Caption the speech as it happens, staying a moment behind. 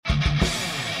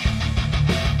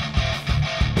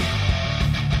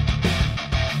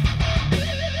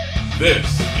This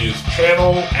is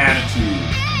Channel Attitude.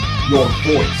 Your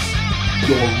voice,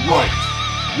 your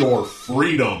right, your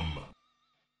freedom.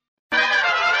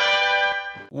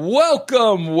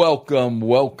 Welcome.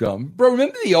 Bro,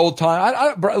 remember the old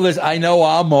time? Listen, I know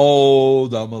I'm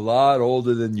old. I'm a lot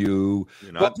older than you.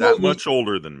 You're not that much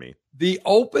older than me. The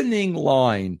opening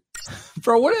line,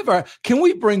 bro, whatever. Can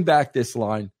we bring back this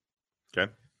line?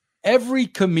 Okay. Every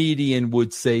comedian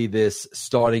would say this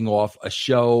starting off a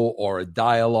show or a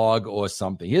dialogue or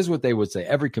something. Here's what they would say.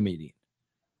 Every comedian.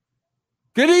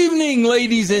 Good evening,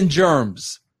 ladies and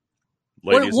germs.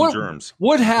 Ladies and germs.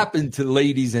 What happened to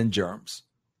ladies and germs?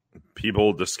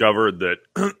 People discovered that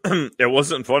it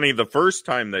wasn't funny the first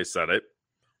time they said it.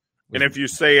 And if you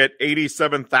say it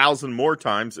 87,000 more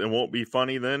times, it won't be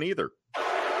funny then either.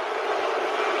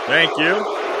 Thank you.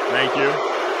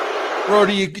 Bro,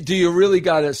 do you really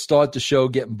got to start the show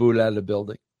getting booed out of the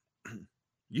building?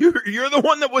 You're the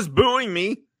one that was booing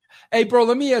me. Hey, bro,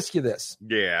 let me ask you this.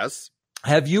 Yes.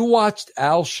 Have you watched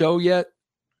Al's show yet?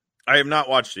 I have not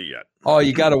watched it yet. Oh,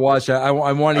 you got to watch it. I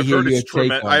want to hear your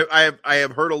take on it. I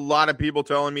have heard a lot of people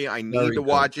telling me I need to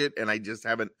watch it, and I just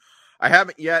haven't. I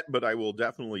haven't yet, but I will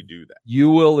definitely do that.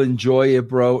 You will enjoy it,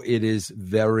 bro. It is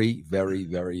very, very,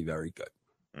 very, very good.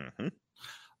 Mm-hmm.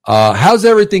 How's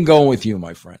everything going with you,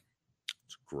 my friend?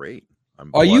 It's great.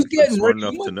 Are you getting smart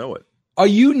enough to know it? Are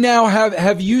you now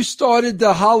have you started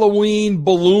the Halloween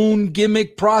balloon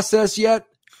gimmick process yet?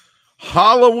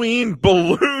 Halloween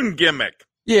balloon gimmick.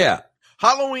 Yeah.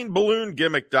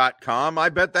 HalloweenBalloonGimmick.com. I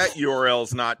bet that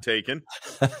URL's not taken.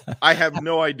 I have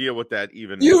no idea what that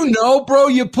even is. You know, bro,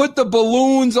 you put the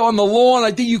balloons on the lawn.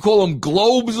 I think you call them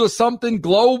globes or something.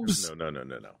 Globes? No.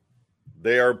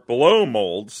 They are blow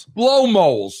molds. Blow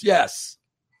molds, yes.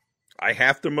 I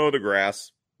have to mow the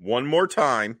grass one more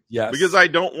time. Yes. Because I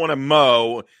don't want to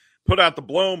mow, put out the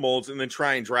blow molds, and then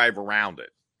try and drive around it.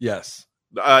 Yes.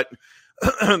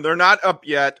 They're not up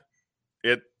yet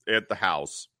at the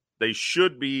house. They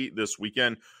should be this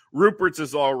weekend. Rupert's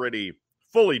is already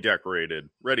fully decorated,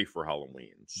 ready for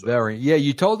Halloween. So.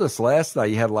 You told us last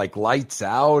night you had like lights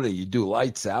out, and you do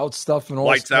lights out stuff and all.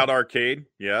 Lights out arcade,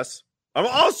 yes. I'm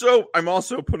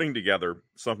also putting together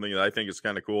something that I think is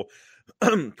kind of cool.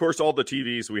 Of course, all the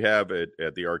TVs we have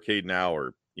at the arcade now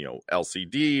are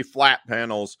LCD flat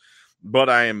panels, but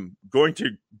I am going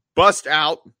to bust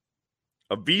out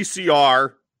a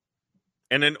VCR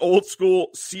and an old school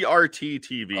CRT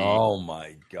TV. Oh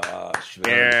my gosh!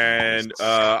 And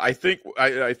I think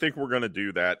we're gonna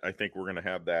do that. I think we're gonna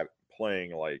have that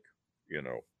playing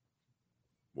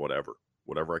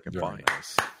whatever I can find.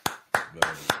 Nice.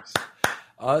 Very nice.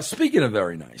 Speaking of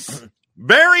very nice,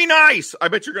 very nice. I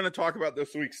bet you're gonna talk about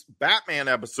this week's Batman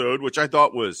episode, which I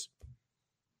thought was.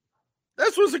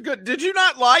 This was a good. Did you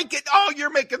not like it? Oh, you're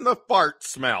making the fart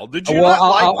smell. Did you not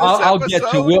like this I'll episode?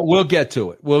 get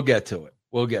to it. We'll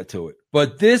get to it.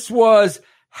 But this was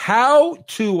How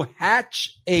to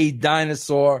Hatch a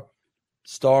Dinosaur,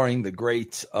 starring the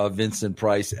great Vincent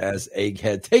Price as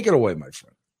Egghead. Take it away, my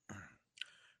friend.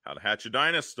 How to Hatch a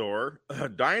Dinosaur.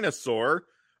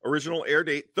 Original air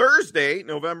date Thursday,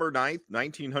 November 9th,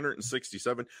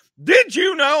 1967. Did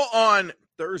you know on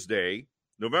Thursday,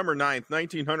 November 9th,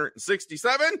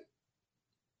 1967,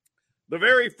 the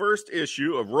very first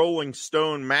issue of Rolling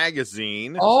Stone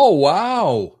magazine. Oh,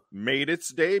 wow. Made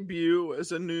its debut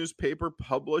as a newspaper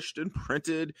published and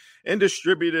printed and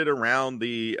distributed around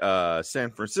the San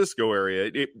Francisco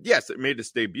area. It made its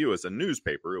debut as a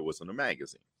newspaper. It wasn't a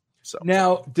magazine. So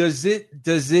now, does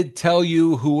it tell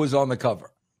you who was on the cover?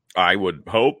 I would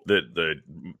hope that the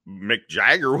Mick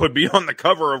Jagger would be on the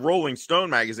cover of Rolling Stone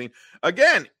magazine.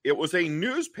 Again, it was a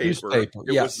newspaper. It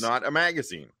was not a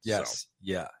magazine. Yes.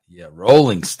 So. Yeah.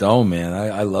 Rolling Stone, man.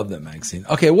 I love that magazine.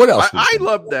 Okay, what else? I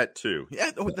love that too.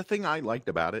 Yeah, the thing I liked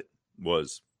about it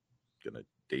was, gonna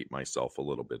date myself a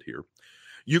little bit here.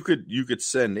 You could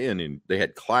send in, and they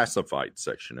had classified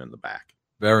section in the back.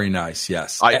 Very nice.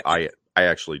 Yes. I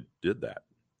actually did that.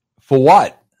 For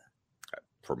what?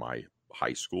 For my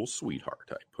high school sweetheart.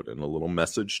 I put in a little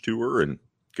message to her, and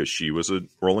because she was a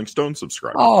Rolling Stone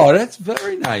subscriber. Oh, that's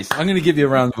very nice. I'm going to give you a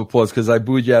round of applause because I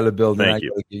booed you out of the building. Thank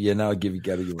you. Now I'll give you.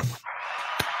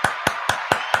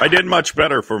 I did much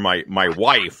better for my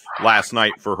wife last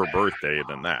night for her birthday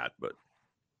than that, but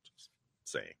just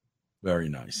saying. Very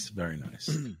nice. Very nice.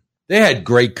 They had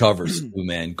great covers too,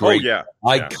 man. Great. Oh, yeah.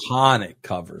 Iconic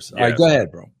covers. Yeah. All right, go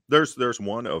ahead, bro. There's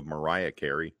one of Mariah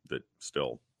Carey that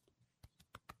still.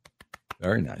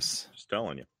 Very nice. Just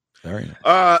telling you. Very nice.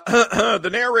 The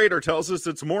narrator tells us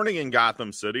it's morning in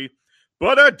Gotham City,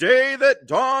 but a day that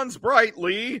dawns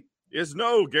brightly is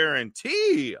no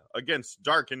guarantee against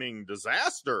darkening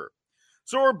disaster.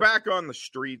 So we're back on the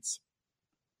streets.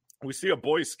 We see a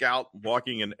Boy Scout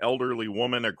walking an elderly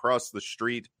woman across the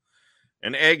street.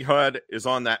 And Egghead is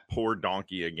on that poor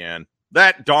donkey again.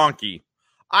 That donkey.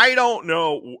 I don't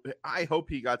know. I hope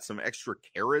he got some extra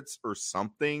carrots or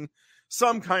something.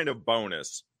 Some kind of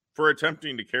bonus for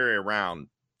attempting to carry around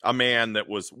a man that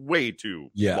was way too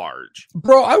large.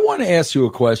 Bro, I want to ask you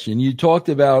a question. You talked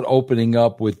about opening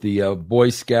up with the Boy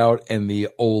Scout and the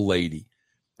old lady.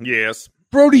 Yes.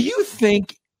 Bro, do you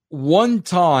think one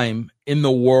time in the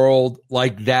world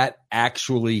like that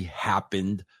actually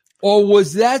happened? Or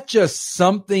was that just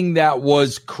something that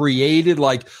was created,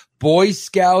 like Boy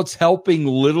Scouts helping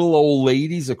little old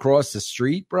ladies across the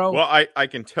street, bro? Well, I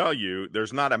can tell you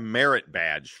there's not a merit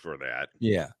badge for that.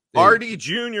 Yeah. Artie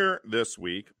Jr. this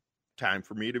week, time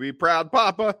for me to be proud,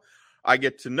 Papa. I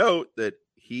get to note that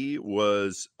he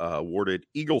was awarded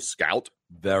Eagle Scout.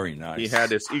 Very nice. He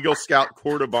had his Eagle Scout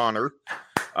Court of Honor.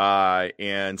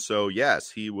 And so, yes,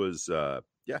 he was, I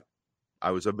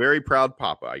was a very proud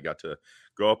Papa. I got to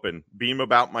go up and beam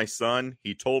about my son.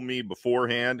 He told me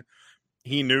beforehand,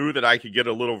 he knew that I could get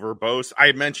a little verbose.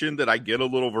 I mentioned that I get a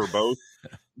little verbose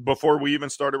before we even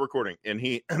started recording. And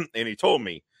he told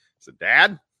me, he said,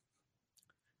 Dad,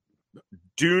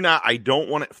 I don't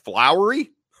want it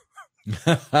flowery.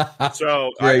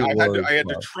 So I had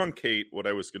to truncate what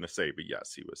I was going to say, but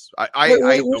yes, he was.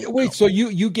 Wait. So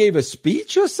you gave a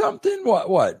speech or something?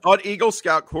 What? On Eagle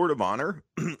Scout Court of Honor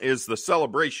is the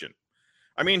celebration.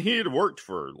 I mean, he had worked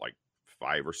for like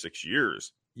 5 or 6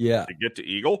 years. Yeah. To get to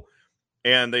Eagle,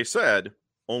 and they said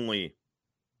only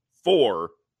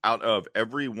 4 out of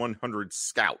every 100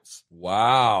 scouts.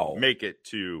 Wow. Make it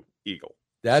to Eagle.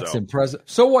 That's impressive.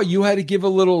 So what, you had to give a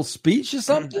little speech or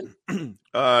something?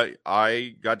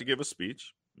 I got to give a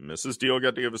speech. Mrs. Deal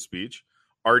got to give a speech.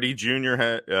 Artie Jr.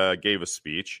 Gave a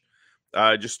speech.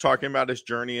 Just talking about his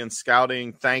journey in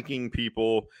scouting, thanking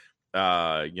people.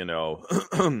 It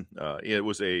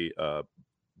was a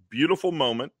beautiful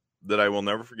moment that I will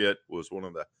never forget. Was one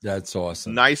of the That's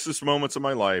awesome. nicest moments of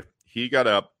my life. He got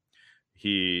up.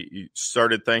 He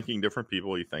started thanking different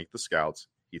people. He thanked the scouts.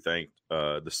 He thanked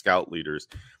the scout leaders.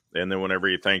 And then whenever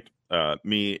he thanked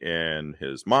me and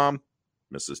his mom,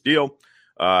 Mrs. Deal,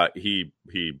 he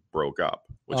broke up,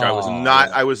 which I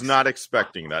was not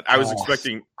expecting that. I was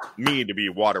expecting me to be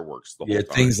waterworks the whole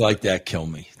time. Things like that kill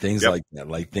me. Things like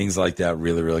that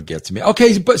really, really get to me.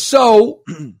 Okay, but so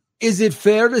is it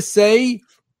fair to say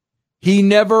he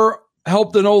never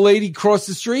helped an old lady cross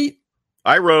the street?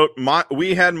 I wrote,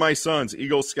 we had my son's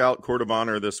Eagle Scout Court of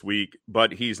Honor this week,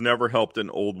 but he's never helped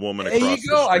an old woman across the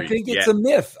street. I think it's a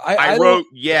myth. I wrote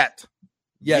yet.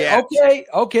 Yeah.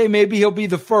 Okay. Maybe he'll be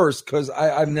the first because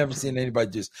I've never seen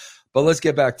anybody do this. But let's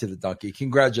get back to the donkey.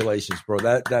 Congratulations, bro.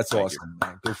 That's awesome,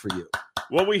 man. Good for you.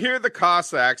 Well, we hear the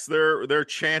Cossacks. They're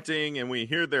chanting, and we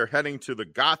hear they're heading to the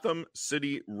Gotham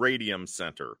City Radium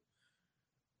Center.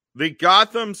 The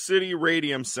Gotham City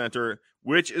Radium Center,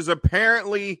 which is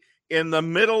apparently in the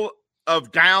middle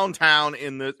of downtown.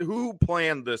 Who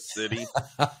planned this city?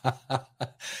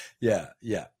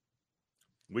 Yeah.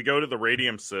 We go to the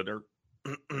Radium Center.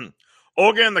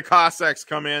 Olga and the Cossacks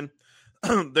come in.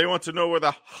 They want to know where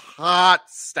the hot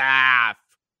staff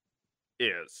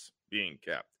is being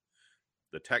kept.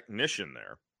 The technician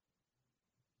there.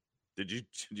 Did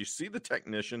you see the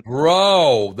technician?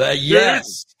 Bro,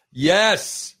 yes.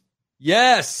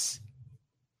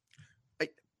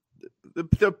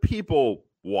 The people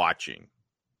watching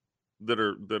that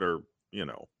are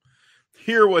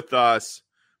here with us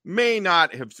may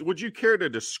not have. Would you care to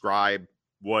describe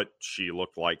what she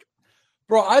looked like?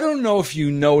 Bro, I don't know if you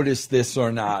noticed this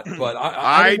or not, but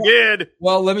I did.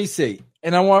 Well, let me see.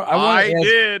 And I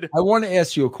want to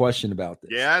ask you a question about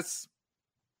this. Yes.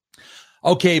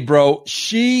 Okay, bro.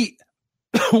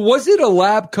 Was it a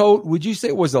lab coat? Would you say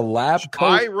it was a lab coat?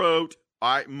 I wrote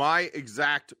my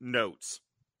exact notes.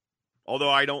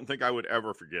 Although I don't think I would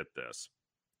ever forget this.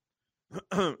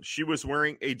 She was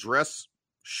wearing a dress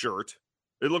shirt.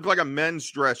 It looked like a men's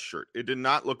dress shirt. It did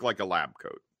not look like a lab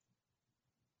coat.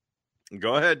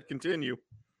 Go ahead, continue.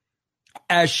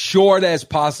 As short as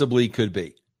possibly could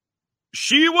be.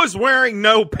 She was wearing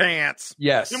no pants.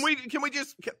 Yes. Can we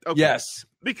just? Okay. Yes.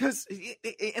 Because,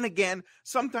 and again,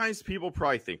 sometimes people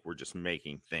probably think we're just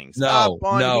making things up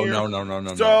on here.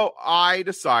 No. So I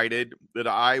decided that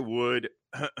I would,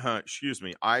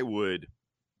 I would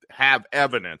have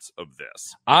evidence of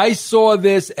this. I saw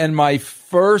this, and my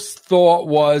first thought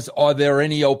was, are there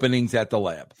any openings at the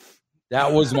lab?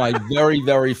 That was my very,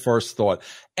 very first thought.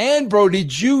 And, bro,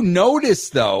 did you notice,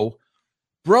 though,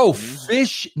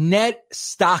 fishnet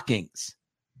stockings?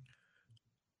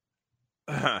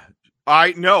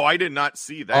 I did not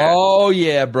see that. Oh,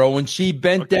 yeah, bro. When she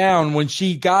bent down, when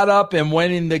she got up and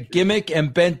went in the gimmick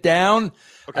and bent down,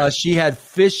 she had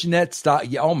fishnet style.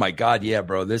 Yeah, oh, my God. Yeah,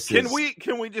 bro. Can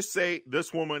we just say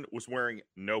this woman was wearing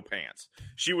no pants?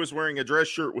 She was wearing a dress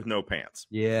shirt with no pants.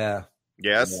 Yeah.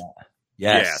 Yes?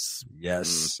 Yeah.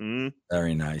 Yes. Mm-hmm.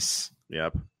 Very nice.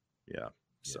 Yep. Yeah.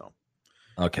 So.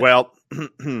 Okay. Well,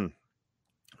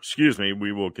 excuse me.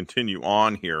 We will continue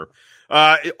on here.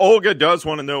 Olga does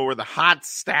want to know where the hot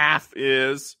staff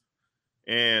is,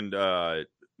 and the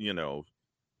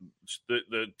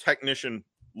technician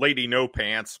lady no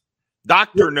pants,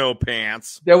 Doctor no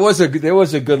pants. There was a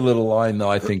good little line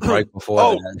though. I think right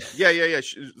before. Yeah.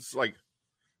 She's like,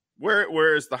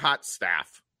 where is the hot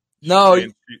staff? No,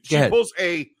 she pulls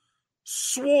a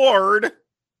sword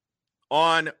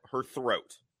on her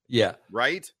throat. Yeah.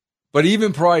 Right. But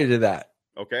even prior to that,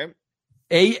 okay.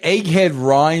 Egghead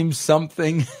rhymes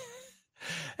something,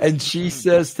 and she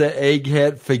says to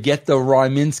Egghead, "Forget the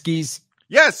Ryminskis."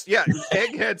 Yes, yeah.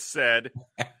 Egghead said,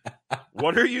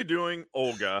 "What are you doing,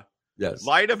 Olga? Yes.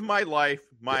 Light of my life,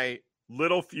 my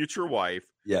little future wife."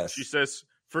 Yes. She says,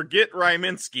 "Forget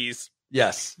Ryminskis."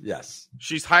 Yes.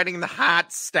 She's hiding the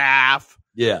hot staff.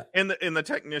 Yeah. And the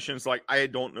technician's like, I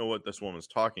don't know what this woman's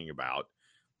talking about.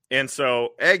 And so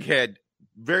Egghead,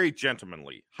 very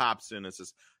gentlemanly, hops in and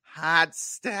says, hot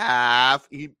staff.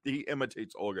 He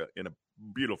imitates Olga in a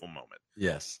beautiful moment.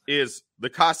 Yes. Is the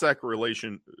Cossack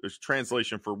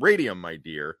translation for radium, my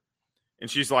dear. And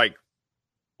she's like,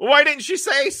 well, why didn't she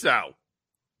say so?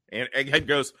 And Egghead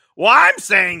goes, well, I'm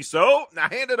saying so. Now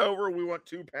hand it over. We want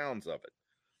 2 pounds of it.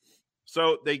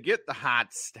 So they get the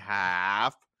hot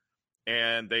staff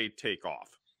and they take off.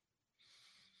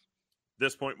 At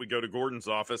this point, we go to Gordon's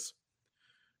office.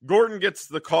 Gordon gets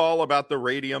the call about the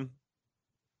radium.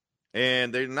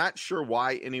 And they're not sure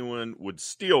why anyone would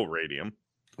steal radium.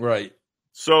 Right.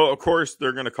 So, of course,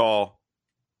 they're going to call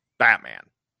Batman.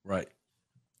 Right.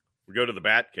 We go to the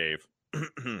Bat Cave.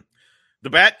 The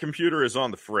Bat computer is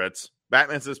on the fritz.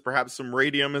 Batman says perhaps some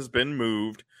radium has been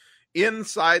moved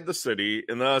inside the city.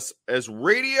 And thus, as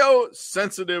radio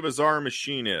sensitive as our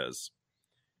machine is,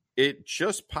 it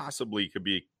just possibly could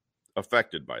be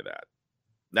affected by that.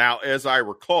 Now, as I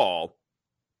recall,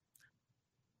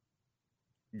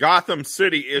 Gotham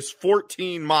City is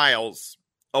 14 miles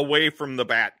away from the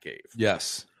Batcave.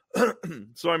 Yes.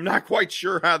 So I'm not quite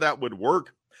sure how that would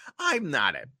work. I'm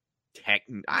not a tech.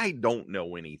 I don't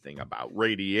know anything about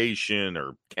radiation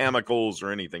or chemicals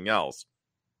or anything else.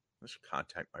 I should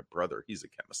contact my brother. He's a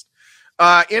chemist.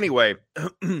 Anyway,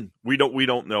 we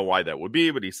don't know why that would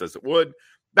be, but he says it would.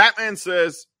 Batman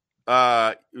says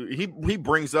he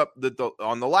brings up that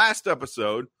on the last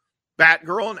episode,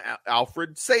 Batgirl and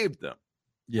Alfred saved them.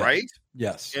 Yeah. Right?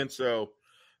 Yes. And so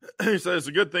he says, it's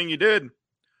a good thing you did.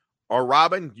 Or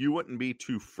Robin, you wouldn't be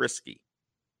too frisky.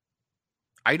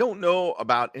 I don't know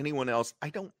about anyone else. I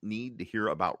don't need to hear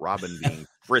about Robin being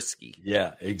frisky.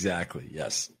 Yeah, exactly.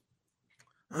 Yes.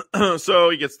 So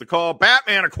he gets the call.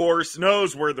 Batman, of course,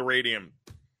 knows where the radium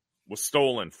was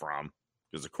stolen from.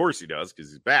 Because of course he does, because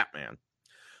he's Batman.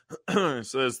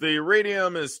 Says the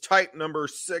radium is type number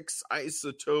 6,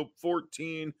 isotope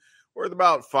 14, worth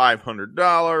about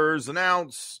 $500 an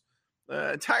ounce.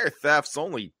 Entire theft's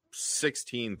only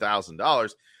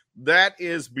 $16,000. That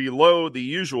is below the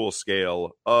usual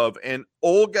scale of an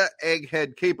Olga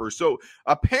Egghead caper. So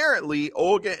apparently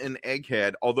Olga and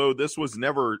Egghead, although this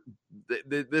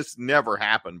never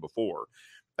happened before,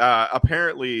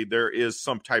 apparently there is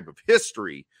some type of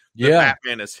history that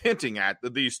Batman is hinting at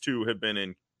that these two have been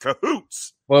in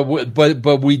cahoots. But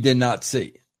we did not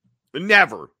see.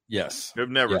 Never. Yes. I've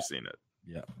never seen it.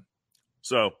 Yeah.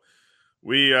 So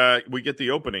we get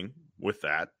the opening with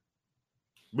that.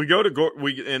 We go to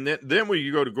then we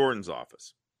go to Gordon's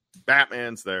office.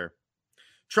 Batman's there,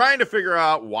 trying to figure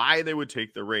out why they would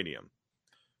take the radium.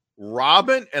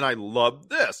 Robin, and I love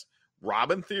this.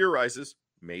 Robin theorizes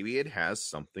maybe it has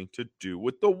something to do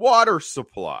with the water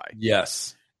supply.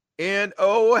 Yes. And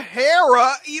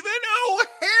O'Hara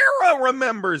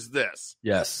remembers this.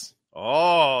 Yes.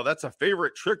 Oh, that's a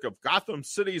favorite trick of Gotham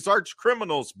City's arch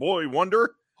criminals, boy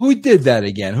wonder. Who did that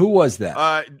again? Who was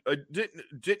that?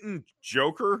 Didn't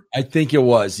Joker? I think it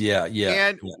was. Yeah.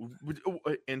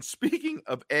 And speaking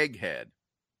of Egghead,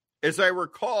 as I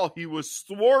recall, he was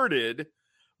thwarted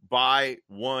by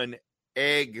one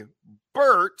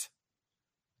Egbert,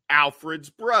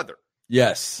 Alfred's brother.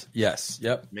 Yes.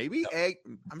 Yep. Maybe Egg.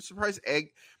 I'm surprised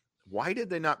Why did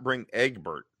they not bring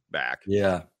Egbert back?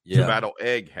 Yeah. To battle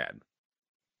Egghead.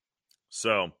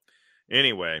 So,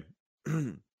 anyway.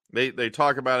 They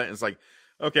talk about it and it's like,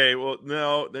 okay, well,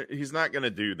 no, he's not going to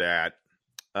do that.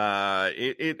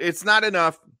 It's not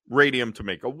enough radium to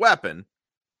make a weapon.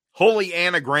 Holy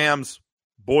anagrams,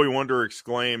 Boy Wonder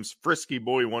exclaims. Frisky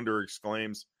Boy Wonder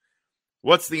exclaims.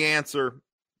 What's the answer?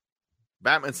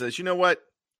 Batman says, you know what?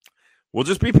 We'll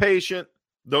just be patient.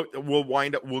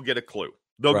 We'll get a clue.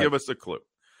 They'll give us a clue.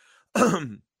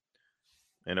 And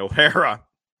O'Hara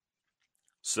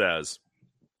says,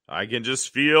 I can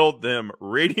just feel them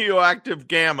radioactive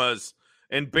gammas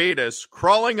and betas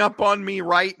crawling up on me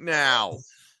right now.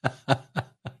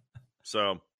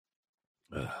 So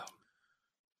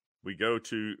we go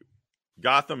to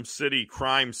Gotham City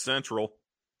Crime Central,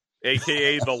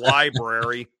 a.k.a. the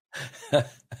library.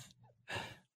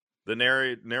 The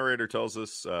narrator tells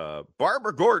us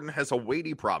Barbara Gordon has a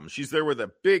weighty problem. She's there with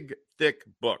a big, thick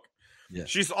book. Yes.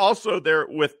 She's also there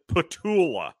with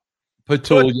PETULA.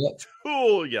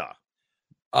 PETULA.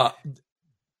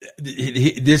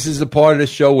 This is a part of the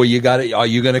show where are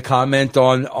you going to comment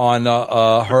on her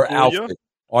PETULA? outfit?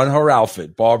 On her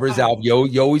outfit, Barbara's outfit.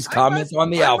 You always comment on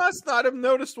the outfit. I must not have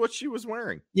noticed what she was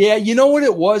wearing. Yeah, you know what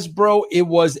it was, bro? It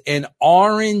was an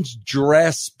orange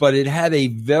dress, but it had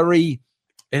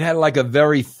like a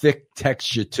very thick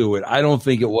texture to it. I don't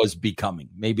think it was becoming.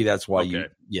 Maybe that's why I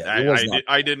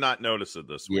did not notice it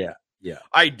this week. Yeah.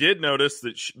 I did notice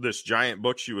that this giant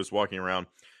book she was walking around,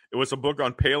 it was a book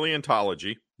on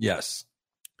paleontology. Yes.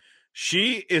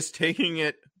 She is taking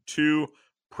it to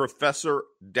Professor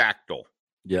Dactyl.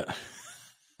 Yeah.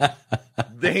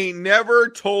 They never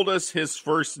told us his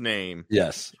first name.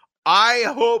 Yes. I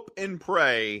hope and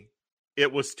pray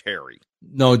it was Terry.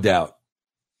 No doubt.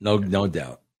 No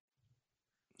doubt.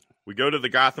 We go to the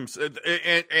Gotham,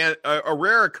 and a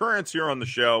rare occurrence here on the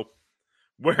show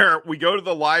where we go to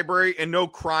the library and no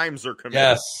crimes are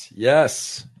committed.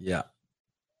 Yes. Yeah.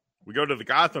 We go to the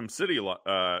Gotham City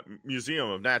Museum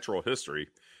of Natural History.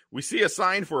 We see a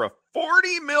sign for a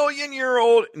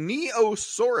 40-million-year-old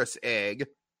Neosaurus egg.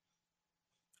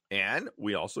 And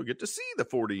we also get to see the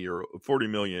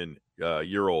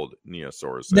 40-million-year-old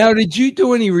Neosaurus egg. Now, did you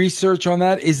do any research on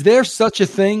that? Is there such a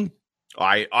thing?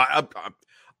 I'm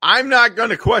not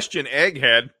going to question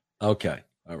Egghead. Okay.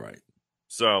 All right.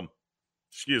 So,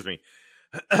 excuse me.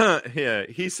 Yeah,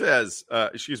 he says,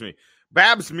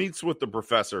 Babs meets with the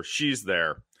professor. She's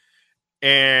there.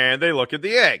 And they look at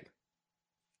the egg.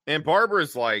 And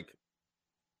Barbara's like,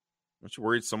 aren't you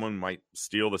worried someone might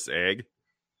steal this egg?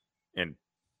 And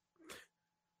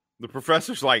the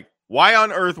professor's like, why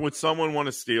on earth would someone want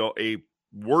to steal a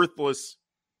worthless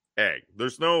egg?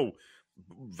 There's no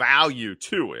value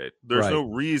to it. There's no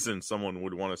reason someone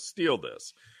would want to steal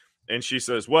this. And she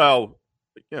says, well,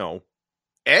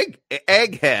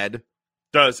 Egghead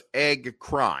does egg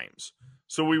crimes.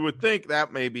 So we would think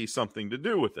that may be something to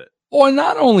do with it. Or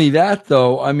not only that,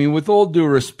 though, I mean, with all due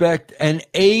respect, an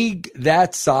egg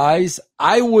that size,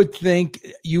 I would think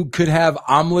you could have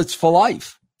omelets for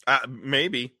life.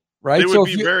 Maybe. Right? They would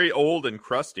be very old and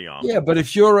crusty omelets. Yeah, but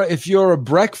if you're a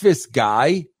breakfast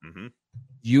guy,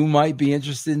 you might be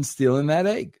interested in stealing that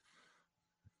egg.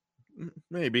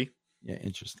 Maybe. Yeah,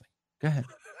 interesting. Go ahead.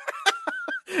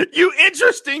 You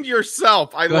interesting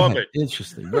yourself. I love it.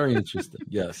 Interesting. Very interesting.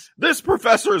 Yes. This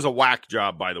professor is a whack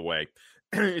job, by the way.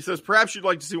 He says, perhaps you'd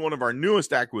like to see one of our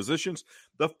newest acquisitions,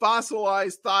 the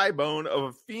fossilized thigh bone of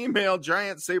a female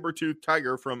giant saber-toothed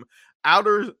tiger from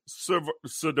outer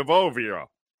Siberia.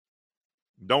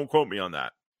 Don't quote me on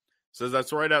that. Says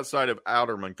that's right outside of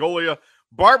outer Mongolia.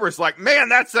 Barbara's like, man,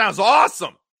 that sounds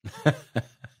awesome.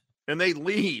 And they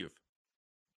leave.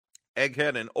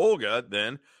 Egghead and Olga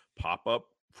then pop up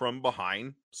from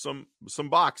behind some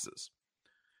boxes.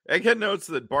 Egghead notes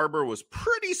that Barbara was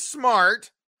pretty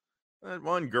smart. That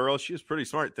one girl, she was pretty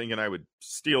smart, thinking I would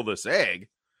steal this egg.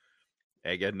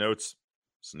 Egghead notes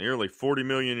it's nearly 40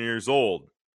 million years old.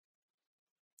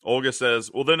 Olga says,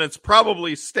 well, then it's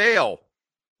probably stale.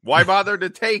 Why bother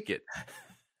to take it?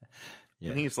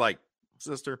 Yeah. And he's like,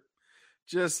 sister,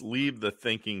 just leave the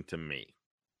thinking to me.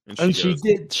 And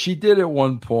she did at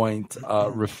one point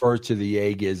refer to the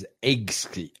egg as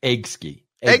Eggski.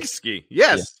 Eggski,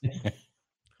 yes. Yeah.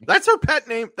 That's her pet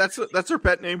name. That's her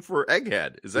pet name for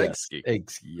Egghead is Eggski.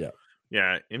 Eggski, yeah.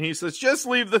 Yeah. And he says, just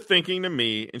leave the thinking to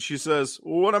me. And she says,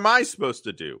 well, what am I supposed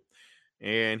to do?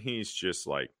 And he's just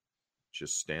like,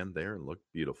 just stand there and look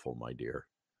beautiful, my dear.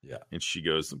 Yeah. And she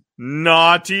goes,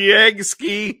 naughty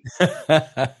Eggski.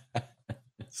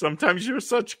 Sometimes you're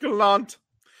such gallant.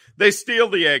 They steal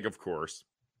the egg, of course.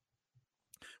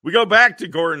 We go back to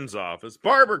Gordon's office.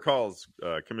 Barbara calls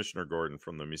Commissioner Gordon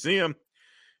from the museum.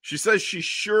 She says she's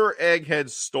sure Egghead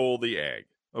stole the egg.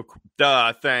 Oh,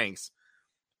 duh, thanks.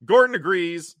 Gordon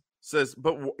agrees says,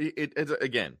 but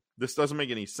again, this doesn't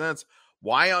make any sense.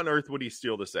 Why on earth would he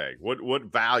steal this egg? What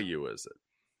value is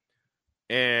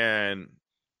it? And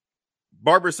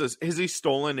Barbara says, has he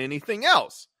stolen anything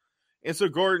else? And so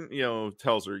Gordon,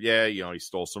 tells her, yeah, he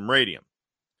stole some radium.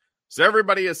 So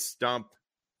everybody is stumped.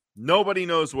 Nobody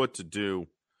knows what to do.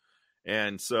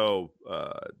 And so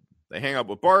they hang up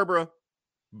with Barbara.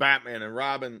 Batman and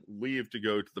Robin leave to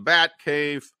go to the Bat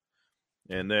Cave.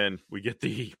 And then we get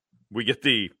the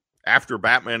after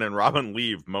Batman and Robin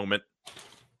leave moment.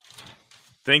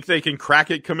 Think they can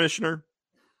crack it, Commissioner?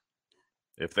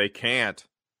 If they can't,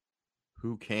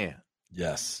 who can?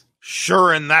 Yes.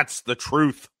 Sure, and that's the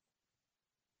truth.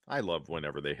 I love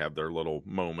whenever they have their little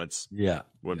moments. Yeah.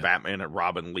 When Batman and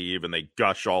Robin leave and they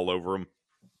gush all over them.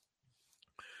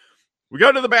 We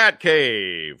go to the Bat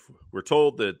Cave. We're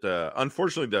told that,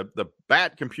 unfortunately, the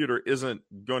Bat computer isn't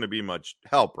going to be much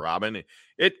help, Robin.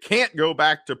 It can't go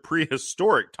back to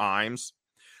prehistoric times.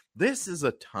 This is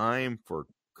a time for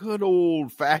good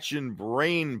old-fashioned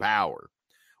brain power.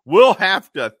 We'll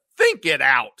have to think it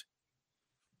out.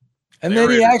 And then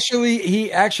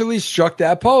he actually struck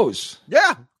that pose.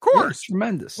 Yeah, of course. Yeah,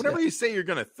 tremendous. Whenever you say you're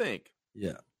going to think.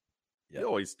 Yeah. You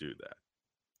always do that.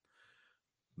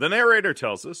 The narrator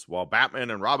tells us, while Batman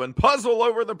and Robin puzzle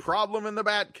over the problem in the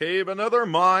Batcave, another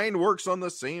mind works on the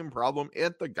same problem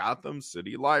at the Gotham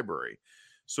City Library.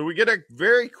 So we get a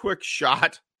very quick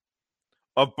shot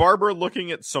of Barbara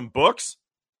looking at some books,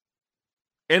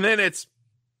 and then it's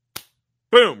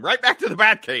boom, right back to the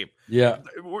Batcave. Yeah.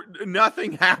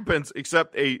 Nothing happens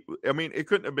except it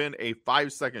couldn't have been a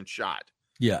 5-second shot.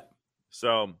 Yeah.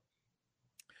 So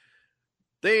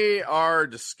they are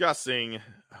discussing,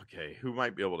 okay, who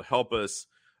might be able to help us?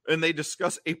 And they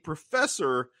discuss a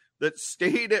professor that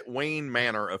stayed at Wayne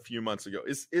Manor a few months ago.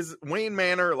 Is Wayne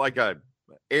Manor like a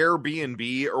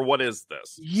Airbnb or what is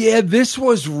this? Yeah, this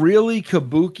was really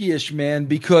kabuki-ish, man,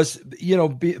 because,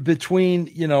 between,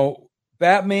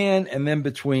 Batman and then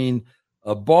between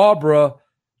Barbara,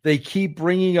 they keep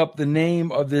bringing up the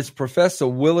name of this professor,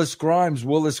 Willis Grimes.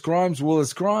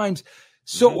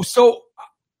 So,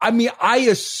 I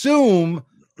assume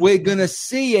we're going to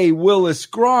see a Willis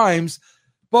Grimes,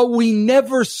 but we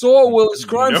never saw Willis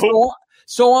Grimes. Nope.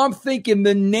 So I'm thinking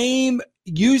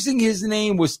using his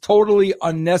name was totally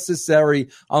unnecessary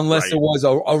unless it was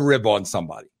a rib on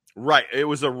somebody. Right. It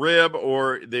was a rib,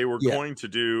 or they were going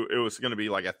to it was going to be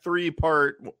like a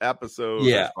 3-part episode.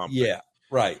 Yeah. Or something. Yeah.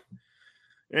 Right.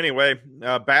 Anyway,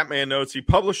 Batman notes he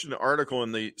published an article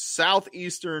in the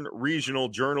Southeastern Regional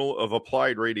Journal of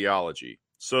Applied Radiology.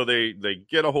 So they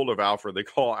get a hold of Alfred. They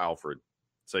call Alfred,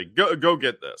 say, go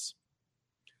get this.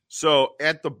 So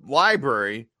at the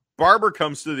library, Barbara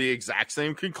comes to the exact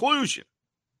same conclusion.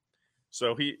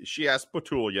 So she asks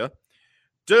PETULA,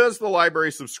 does the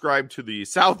library subscribe to the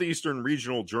Southeastern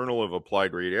Regional Journal of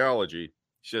Applied Radiology?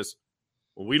 She says,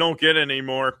 well, we don't get any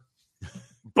more.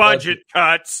 Budget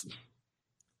cuts.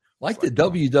 Like the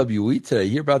WWE today.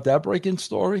 You hear about that breaking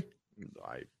story?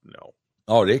 I know.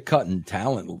 Oh, they're cutting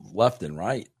talent left and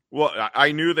right. Well,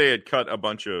 I knew they had cut a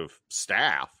bunch of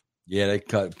staff. Yeah, they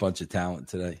cut a bunch of talent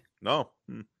today. No.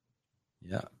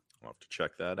 Yeah. I'll have to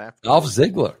check that after. Dolph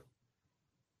Ziggler.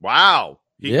 Wow.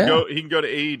 He can go to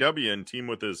AEW and team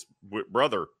with his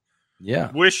brother.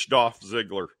 Yeah. Wish Dolph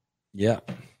Ziggler. Yeah.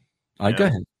 Go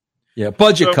ahead. Yeah.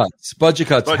 Budget cuts.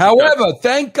 However,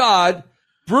 thank God,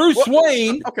 Bruce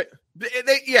Wayne. Okay.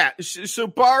 So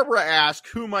Barbara asked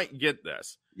who might get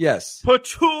this. Yes.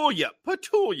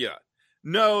 PETULA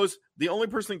knows the only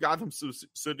person in Gotham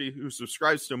City who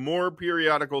subscribes to more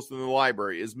periodicals than the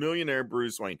library is millionaire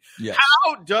Bruce Wayne. Yes.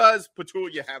 How does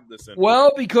PETULA have this in?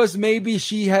 Well, because maybe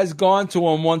she has gone to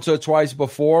him once or twice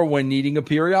before when needing a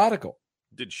periodical.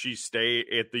 Did she stay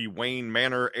at the Wayne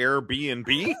Manor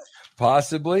Airbnb?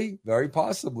 Possibly. Very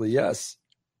possibly, yes.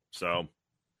 So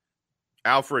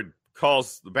Alfred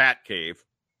calls the Batcave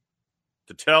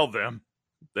to tell them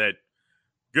that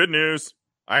good news,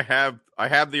 I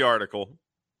have the article.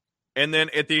 And then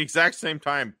at the exact same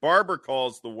time, Barbara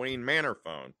calls the Wayne Manor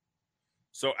phone.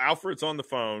 So Alfred's on the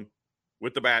phone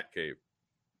with the Batcave.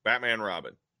 Batman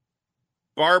Robin.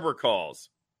 Barbara calls.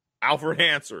 Alfred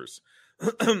answers.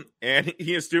 And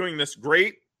he is doing this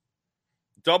great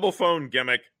double phone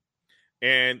gimmick.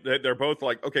 And they're both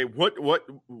like, okay,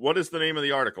 what is the name of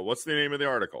the article? What's the name of the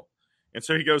article? And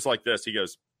so he goes like this. He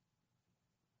goes,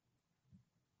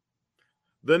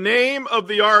 the name of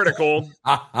the article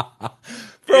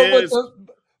is...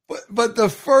 But the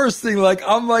first thing,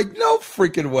 I'm like, no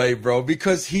freaking way, bro,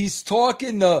 because he's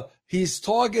talking to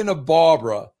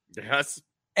Barbara. Yes.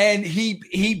 And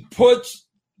he puts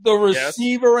the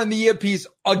receiver and the earpiece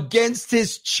against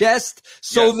his chest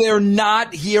so they're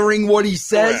not hearing what he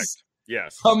says? Correct.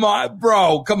 Yes. Come on,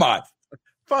 bro. Come on.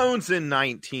 Phones in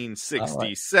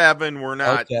 1967 were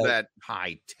not that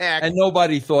high tech. And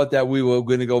nobody thought that we were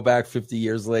going to go back 50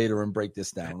 years later and break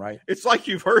this down, right? It's like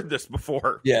you've heard this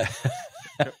before. Yeah.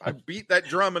 I beat that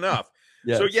drum enough.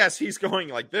 Yes. So, yes, he's going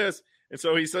like this. And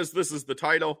so he says, this is the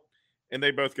title. And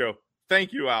they both go,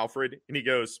 thank you, Alfred. And he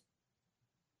goes,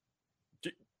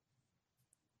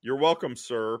 you're welcome,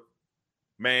 sir,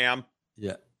 ma'am.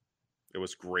 Yeah. It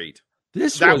was great.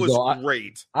 That was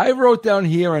great. I wrote down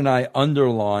here and I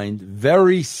underlined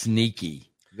very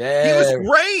sneaky. He was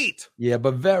great. Yeah,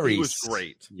 but very. He was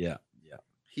great. Yeah.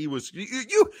 He was.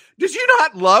 You did you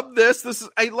not love this?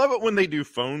 I love it when they do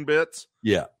phone bits.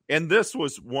 Yeah. And this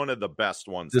was one of the best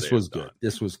ones. This was good.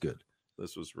 This was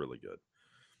really good.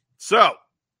 So,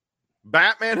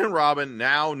 Batman and Robin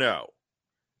now know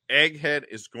Egghead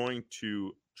is going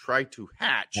to try to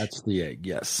hatch. That's the egg.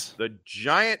 Yes. The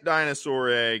giant dinosaur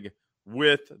egg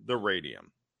with the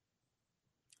radium.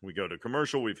 We go to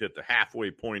commercial. We've hit the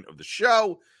halfway point of the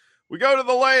show. We go to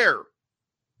the lair.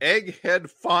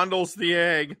 Egghead fondles the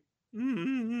egg.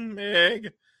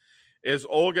 Egg. As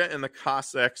Olga and the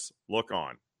Cossacks look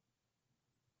on.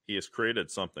 He has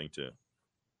created something to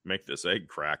make this egg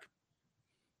crack.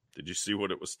 Did you see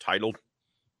what it was titled?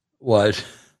 What?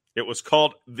 It was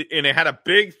called, and it had a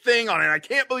big thing on it. I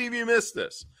can't believe you missed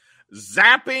this.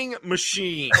 Zapping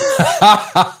machine.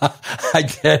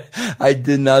 I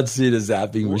did not see the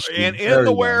zapping machine. And in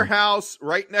the warehouse,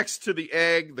 right next to the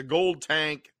egg, the gold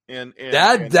tank. And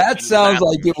that sounds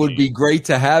like it would be great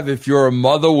to have if you're a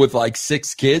mother with like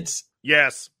 6 kids.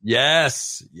 Yes.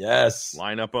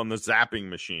 Line up on the zapping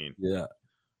machine. Yeah.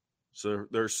 So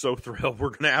they're so thrilled.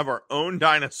 We're going to have our own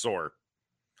dinosaur.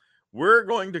 We're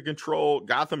going to control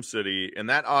Gotham City, and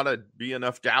that ought to be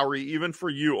enough dowry even for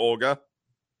you, Olga.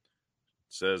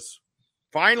 Says,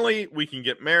 finally, we can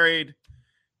get married.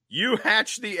 You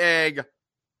hatch the egg.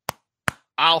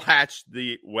 I'll hatch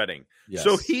the wedding. Yes.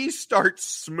 So he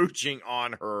starts smooching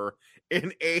on her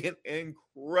in an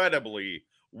incredibly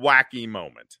wacky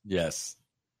moment. Yes.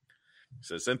 He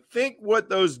says, and think what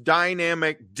those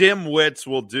dynamic dimwits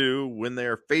will do when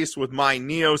they're faced with my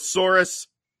Neosaurus.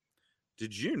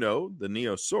 Did you know the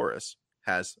Neosaurus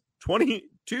has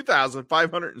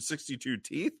 22,562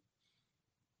 teeth?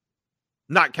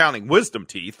 Not counting wisdom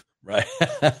teeth. Right.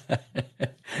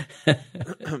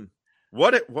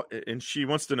 What? And she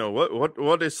wants to know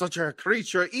what is such a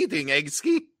creature eating,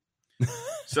 Eggski?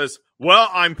 Says, well,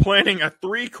 I'm planning a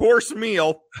 3-course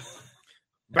meal.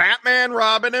 Batman,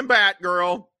 Robin, and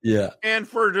Batgirl. Yeah. And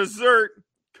for dessert,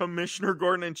 Commissioner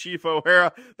Gordon and Chief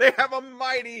O'Hara, they have a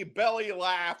mighty belly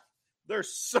laugh. They're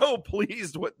so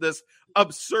pleased with this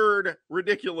absurd,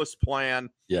 ridiculous plan.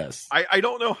 Yes. I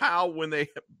don't know how when they...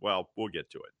 Well, we'll get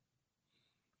to it.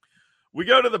 We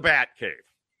go to the Bat Cave.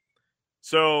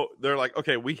 So they're like,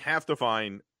 okay, we have to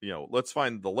find, let's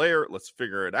find the lair. Let's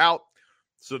figure it out.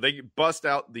 So they bust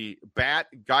out the Bat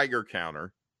Geiger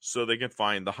counter so they can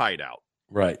find the hideout.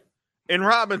 Right. And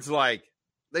Robin's like,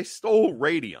 they stole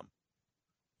radium.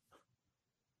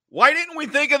 Why didn't we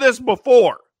think of this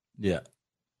before? Yeah.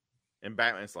 And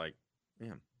Batman's like,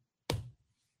 man,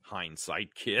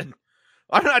 hindsight, kid.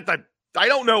 I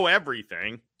don't know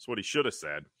everything. That's what he should have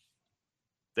said.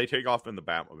 They take off in the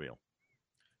Batmobile.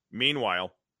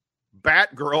 Meanwhile,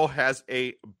 Batgirl has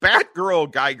a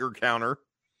Batgirl Geiger counter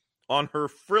on her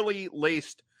frilly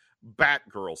laced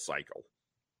Batgirl cycle.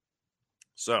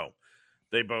 So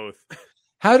they both.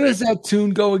 How does that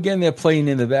tune go again? They're playing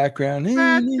in the background.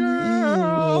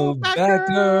 Batgirl,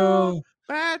 Batgirl,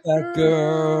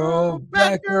 Batgirl,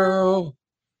 Batgirl.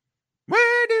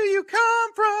 Where do you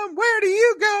come from? Where do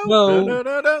you go? No. Da, da,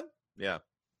 da, da. Yeah.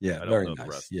 Yeah, very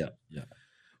nice. Yeah.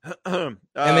 And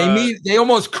they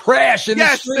almost crash in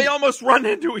the street. They almost run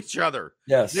into each other.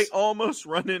 Yes. They almost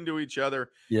run into each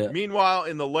other. Yeah. Meanwhile,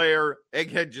 in the lair,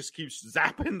 Egghead just keeps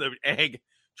zapping the egg,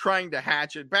 trying to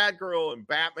hatch it. Batgirl and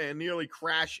Batman nearly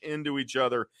crash into each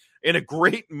other in a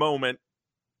great moment.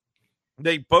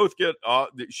 They both get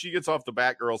she gets off the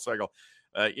Batgirl cycle.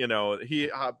 They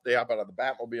hop out of the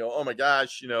Batmobile. Oh my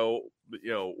gosh,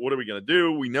 what are we gonna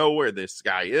do? We know where this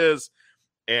guy is.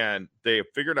 And they have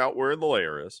figured out where the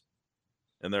lair is.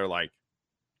 And they're like,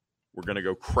 we're going to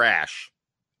go crash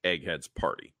Egghead's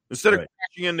party. Instead of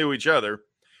crashing into each other,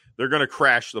 they're going to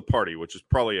crash the party, which is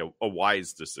probably a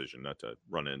wise decision not to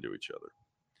run into each other.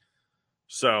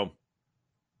 So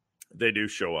they do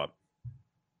show up.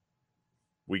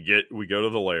 We go to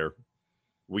the lair.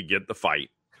 We get the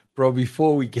fight. Bro,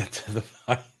 before we get to the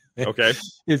fight. Okay.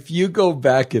 If you go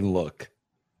back and look,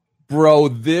 Bro,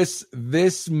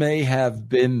 this may have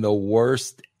been the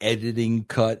worst editing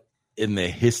cut in the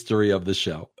history of the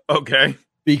show. Okay.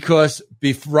 Because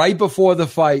right before the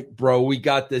fight, bro, we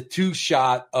got the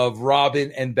 2-shot of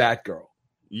Robin and Batgirl.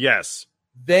 Yes.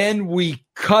 Then we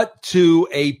cut to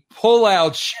a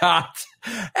pull-out shot,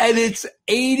 and it's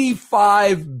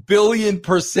 85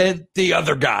 billion% the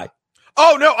other guy.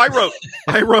 Oh, no,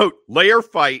 I wrote layer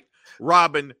fight,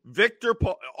 Robin, Victor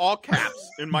Paul, all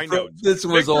caps in my notes. This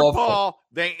was Victor awful. Paul,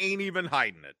 they ain't even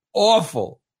hiding it.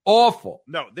 Awful.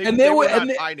 No, they were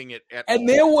not hiding it at all. And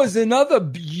there was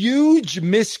another huge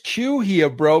miscue here,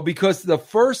 bro, because the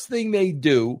first thing they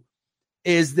do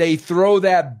is they throw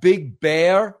that big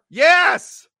bear.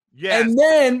 Yes. And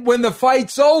then when the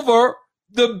fight's over,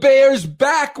 the bear's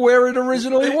back where it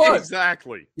originally was.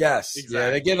 Exactly. Yes. Exactly. Yeah,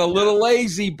 they're getting a little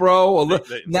lazy, bro.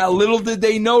 Now, little did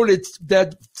they know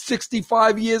that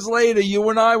 65 years later, you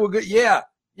and I were good. Yeah.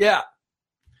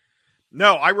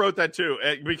 No, I wrote that too,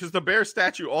 because the bear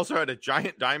statue also had a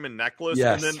giant diamond necklace,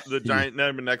 Yes. and then the giant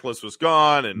diamond necklace was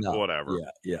gone, and whatever.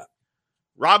 Yeah.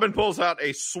 Robin pulls out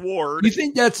a sword. You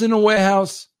think that's in a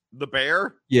warehouse? The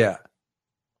bear? Yeah.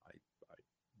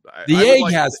 I The would egg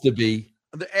like has to be.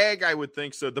 The egg, I would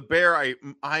think so. The bear,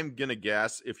 I'm gonna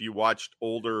guess if you watched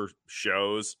older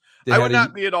shows, I would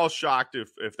not be at all shocked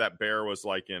if that bear was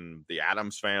like in the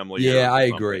Addams Family. Yeah, I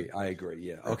agree.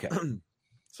 Yeah. Okay.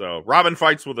 So Robin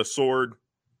fights with a sword.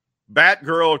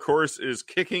 Batgirl, of course, is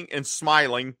kicking and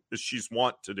smiling as she's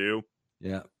wont to do.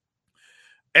 Yeah.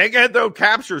 Egghead, though,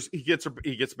 captures. He gets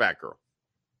Batgirl,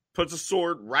 puts a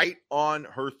sword right on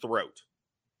her throat,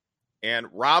 and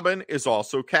Robin is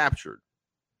also captured.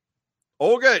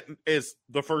 Olga is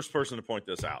the first person to point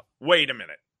this out. Wait a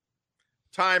minute.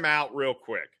 Time out real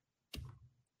quick.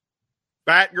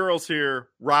 Batgirl's here.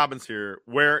 Robin's here.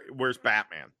 Where's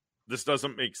Batman? This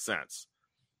doesn't make sense.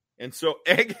 And so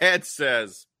Egghead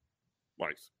says, well,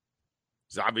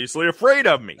 he's obviously afraid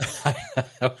of me.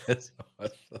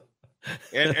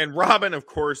 and Robin, of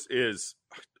course, is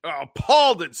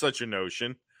appalled at such a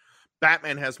notion.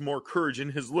 Batman has more courage in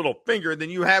his little finger than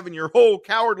you have in your whole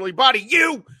cowardly body.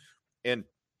 You! And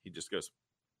he just goes,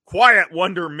 quiet,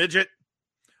 Wonder Midget,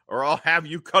 or I'll have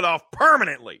you cut off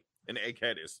permanently. And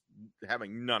Egghead is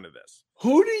having none of this.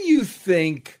 Who do you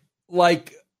think,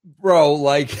 bro,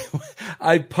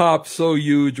 I pop so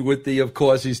huge with of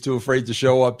course, he's too afraid to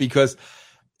show up, because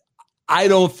I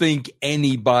don't think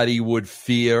anybody would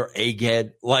fear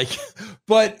Egghead.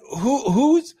 But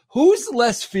who's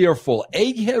less fearful,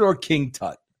 Egghead or King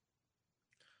Tut?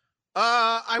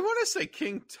 I want to say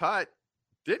King Tut.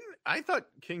 I thought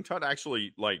King Tut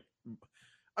actually,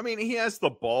 he has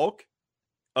the bulk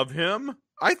of him.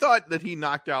 I thought that he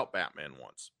knocked out Batman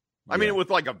once. I mean, with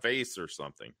a vase or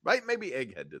something. Right? Maybe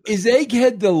Egghead did that. Is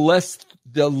Egghead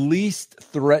the least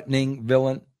threatening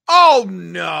villain? Oh,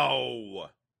 no.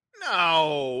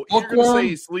 No. Bookworm? You're going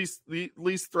to say he's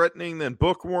least threatening than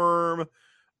Bookworm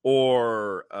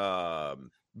or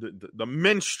the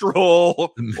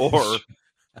Minstrel or...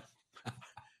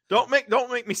 Don't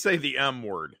make me say the M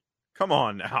word. Come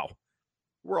on now.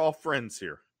 We're all friends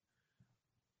here.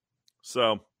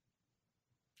 So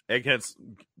Egghead's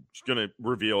gonna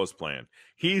reveal his plan.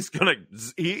 He is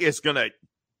gonna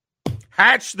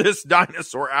hatch this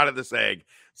dinosaur out of this egg.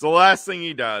 It's the last thing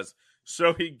he does.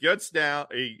 So he gets down,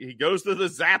 he goes to the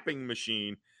zapping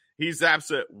machine. He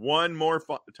zaps it one more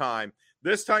time.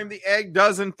 This time the egg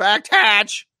does in fact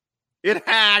hatch. It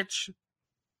hatched.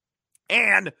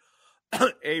 And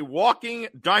a walking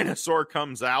dinosaur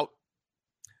comes out.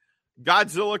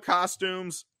 Godzilla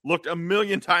costumes looked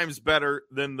 1,000,000 times better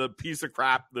than the piece of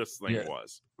crap this thing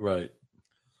was. Right.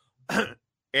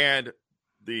 And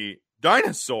the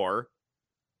dinosaur,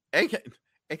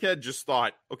 Egghead just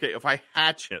thought, okay, if I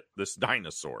hatch this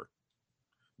dinosaur,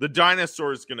 the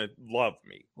dinosaur is going to love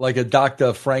me. Like a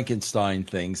Dr. Frankenstein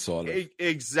thing, sort of.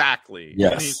 Exactly.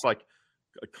 Yes. And he's like,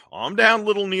 calm down,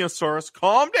 little Neosaurus.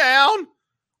 Calm down.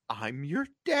 I'm your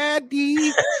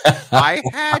daddy. I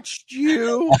hatched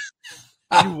you.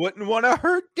 You wouldn't want to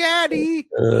hurt daddy.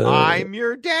 I'm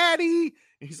your daddy.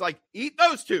 And he's like, eat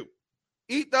those two.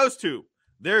 Eat those two.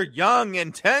 They're young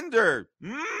and tender.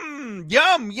 Yum,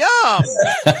 yum.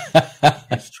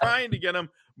 He's trying to get him,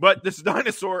 but this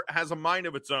dinosaur has a mind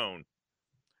of its own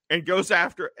and goes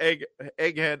after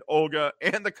Egghead, Olga,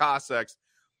 and the Cossacks.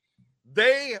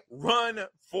 They run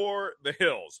for the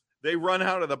hills. They run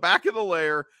out of the back of the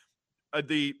lair.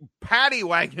 The paddy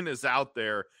wagon is out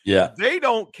there. Yeah. They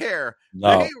don't care.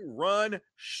 No. They run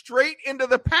straight into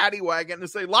the paddy wagon and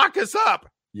say, lock us up.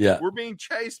 Yeah. We're being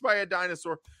chased by a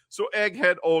dinosaur. So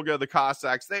Egghead, Olga, the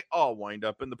Cossacks, they all wind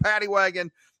up in the paddy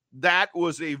wagon. That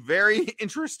was a very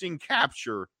interesting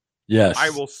capture. Yes. I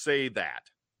will say that.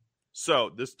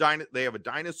 So they have a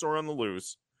dinosaur on the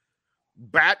loose.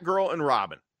 Batgirl and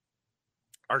Robin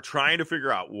are trying to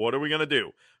figure out, what are we going to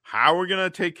do? How are we going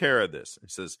to take care of this?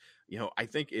 It says, I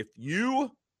think if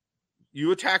you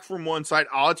attack from one side,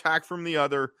 I'll attack from the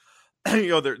other.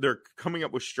 They're coming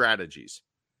up with strategies,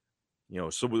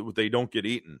 so they don't get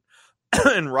eaten.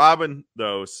 And Robin,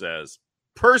 though, says,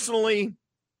 personally,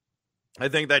 I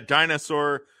think that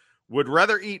dinosaur would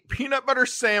rather eat peanut butter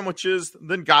sandwiches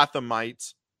than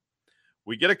Gothamites.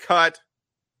 We get a cut.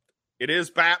 It is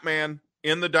Batman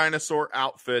in the dinosaur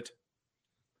outfit,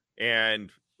 and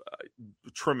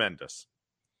tremendous.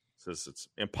 Says it's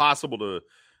impossible to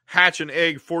hatch an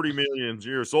egg 40 million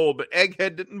years old, but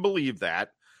Egghead didn't believe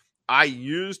that. I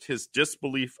used his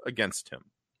disbelief against him.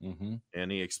 Mm-hmm.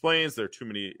 And he explains there are too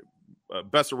many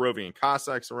Bessarovian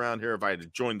Cossacks around here. If I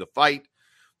had joined the fight,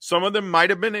 some of them might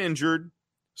have been injured.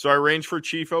 So I arranged for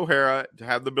Chief O'Hara to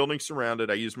have the building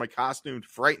surrounded. I used my costume to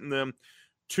frighten them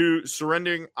to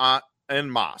surrendering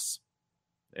en masse.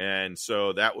 And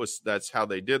so that's how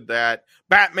they did that.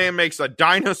 Batman makes a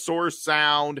dinosaur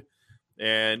sound,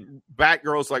 and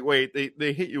Batgirl's like, wait,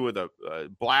 they hit you with a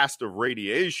blast of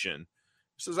radiation.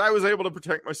 He says, I was able to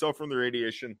protect myself from the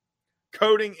radiation,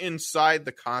 coating inside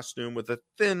the costume with a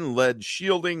thin lead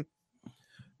shielding.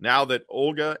 Now that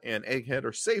Olga and Egghead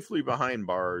are safely behind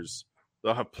bars,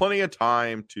 they'll have plenty of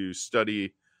time to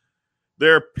study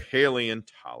their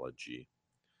paleontology.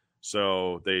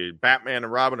 So Batman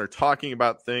and Robin are talking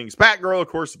about things. Batgirl, of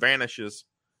course, vanishes.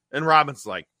 And Robin's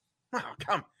like,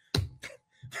 oh,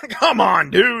 come on,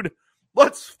 dude.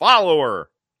 Let's follow her.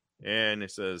 And he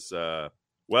says,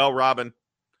 well, Robin,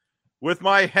 with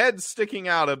my head sticking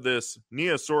out of this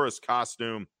Neosaurus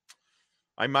costume,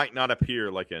 I might not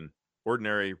appear like an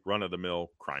ordinary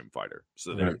run-of-the-mill crime fighter.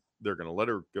 So they're going to let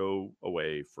her go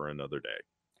away for another day.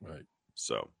 Right.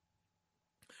 So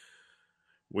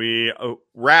we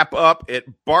wrap up at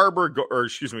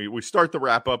we start the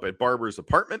wrap up at Barbara's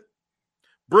apartment.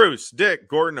 Bruce, Dick,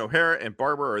 Gordon, O'Hara, and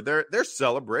Barbara are there. They're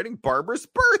celebrating Barbara's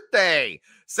birthday.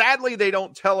 Sadly, they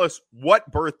don't tell us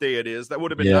what birthday it is. That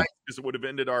would have been nice because it would have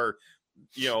ended our,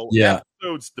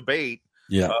 episode's debate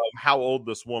of how old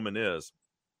this woman is.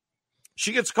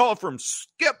 She gets a call from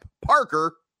Skip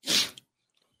Parker,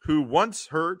 who wants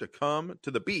her to come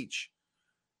to the beach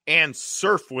and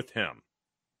surf with him.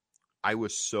 I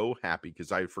was so happy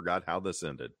because I forgot how this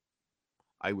ended.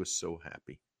 I was so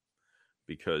happy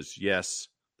because, yes,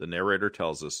 the narrator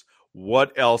tells us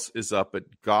what else is up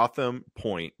at Gotham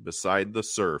Point beside the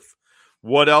surf.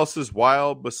 What else is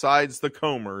wild besides the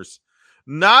Comers?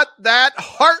 Not that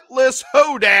heartless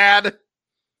hodad,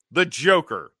 the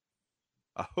Joker.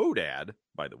 A hodad,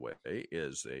 by the way,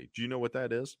 is do you know what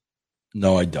that is?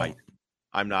 No, I don't.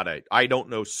 I don't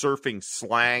know surfing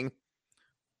slang.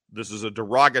 This is a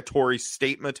derogatory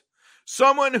statement.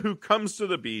 Someone who comes to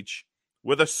the beach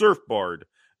with a surfboard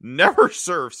never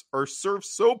surfs or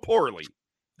surfs so poorly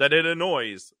that it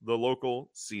annoys the local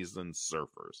seasoned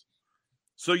surfers.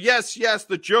 So yes,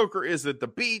 the Joker is at the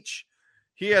beach.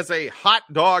 He has a hot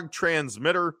dog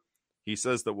transmitter. He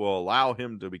says that will allow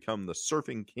him to become the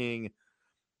surfing king.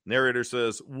 Narrator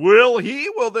says, will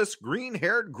this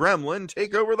green-haired gremlin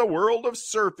take over the world of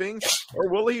surfing, or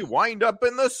will he wind up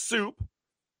in the soup?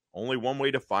 Only one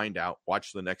way to find out.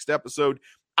 Watch the next episode.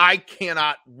 I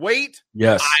cannot wait.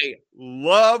 Yes. I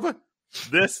love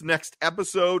this next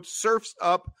episode. Surf's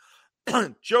up.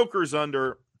 Joker's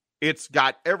under. It's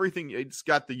got everything. It's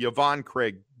got the Yvonne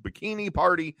Craig bikini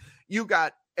party. You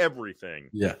got everything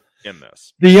in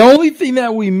this. The only thing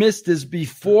that we missed is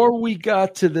before we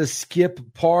got to the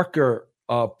Skip Parker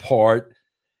part,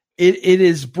 it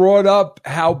is brought up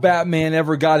how Batman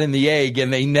ever got in the egg,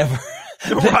 and they never...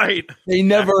 Right. They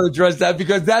never addressed that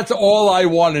because that's all I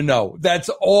want to know. That's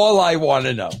all I want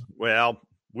to know. Well,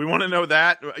 we want to know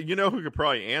that. You know who could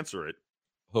probably answer it?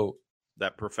 Who?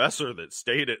 That professor that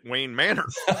stayed at Wayne Manor.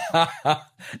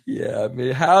 Yeah, I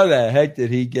mean, how the heck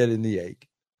did he get in the egg?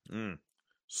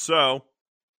 So,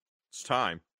 it's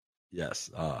time. Yes.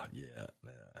 Yeah.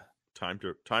 Time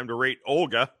to rate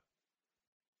Olga.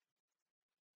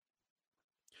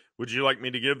 Would you like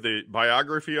me to give the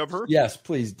biography of her? Yes,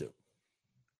 please do.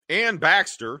 Anne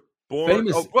Baxter, born...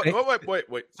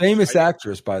 Wait. Famous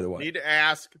actress, by the way. Need to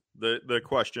ask the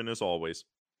question as always.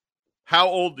 How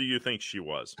old do you think she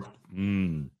was?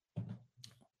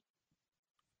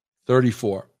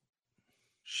 34.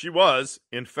 She was,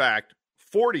 in fact,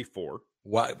 44.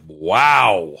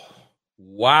 Wow.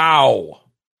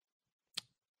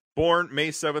 Born May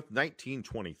 7th,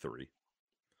 1923.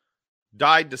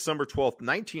 Died December 12th,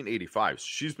 1985.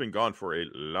 She's been gone for a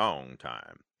long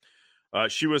time.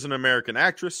 She was an American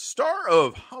actress, star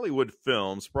of Hollywood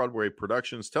films, Broadway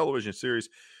productions, television series.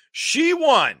 She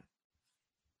won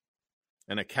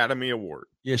an Academy Award.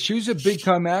 Yeah, she was a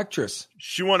big-time actress.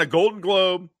 She won a Golden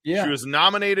Globe. Yeah. She was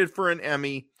nominated for an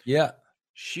Emmy. Yeah.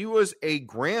 She was a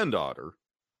granddaughter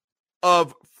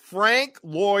of Frank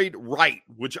Lloyd Wright,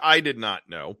 which I did not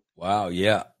know. Wow,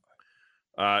 yeah.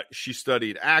 She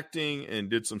studied acting and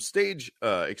did some stage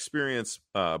experience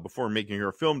before making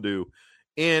her film debut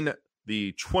in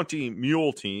the 20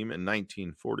 Mule Team in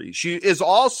 1940. She is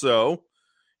also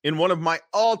in one of my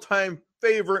all-time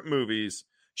favorite movies.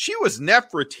 She was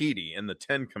Nefertiti in the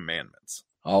Ten Commandments.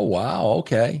 Oh, wow.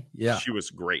 Okay. Yeah. She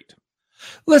was great.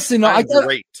 Listen, I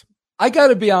got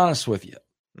to be honest with you.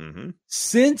 Mm-hmm.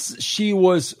 Since she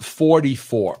was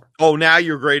 44. Oh, now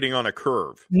you're grading on a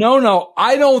curve. No,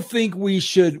 I don't think we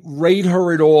should rate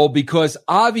her at all because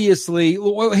obviously,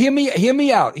 well, hear me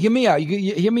out. You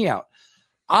hear me out.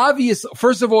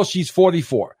 First of all, she's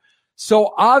 44.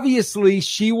 So obviously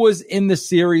she was in the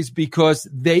series because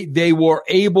they were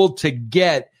able to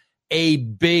get a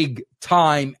big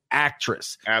time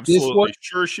actress. Absolutely.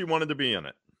 Sure, she wanted to be in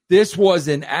it. This was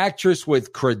an actress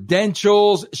with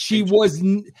credentials. She was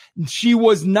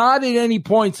not at any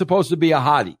point supposed to be a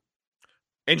hottie.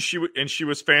 And she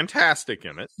was fantastic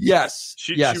in it. Yes.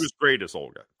 She was great as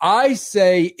Olga. I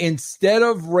say instead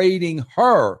of rating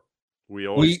her, we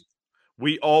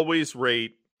always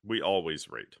rate.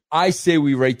 I say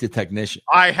we rate the technician.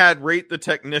 I had rate the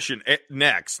technician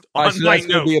next. So that's going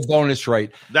to be a bonus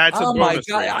rate. That's a bonus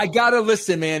rate. I got to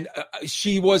listen, man.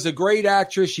 She was a great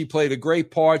actress. She played a great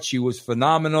part. She was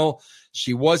phenomenal.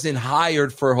 She wasn't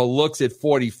hired for her looks at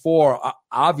 44,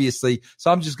 obviously.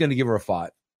 So I'm just going to give her a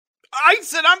 5. I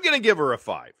said I'm going to give her a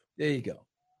 5. There you go.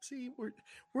 See,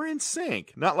 we're in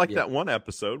sync. Not like that one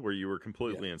episode where you were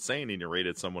completely insane and you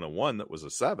rated someone a 1 that was a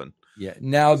 7. Yeah.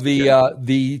 Now the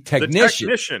technician. The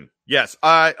technician. Yes.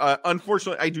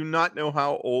 Unfortunately, I do not know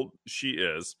how old she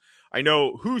is. I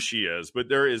know who she is, but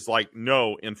there is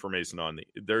no information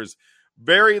there's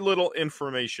very little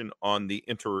information on the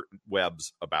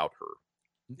interwebs about her.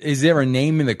 Is there a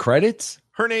name in the credits?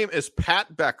 Her name is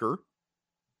Pat Becker.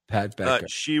 Pat Becker.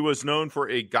 She was known for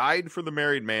A Guide for the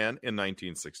Married Man in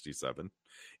 1967.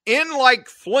 In Like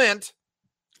Flint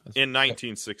in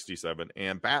 1967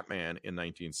 and Batman in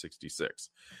 1966.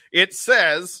 It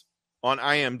says on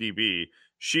IMDb,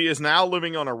 she is now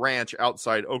living on a ranch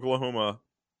outside Oklahoma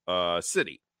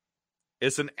City.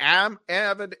 Is an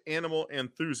avid animal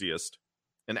enthusiast,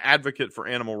 an advocate for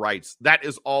animal rights. That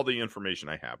is all the information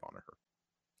I have on her.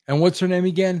 And what's her name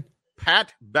again?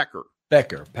 Pat Becker.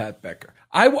 Pat Becker.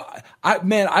 I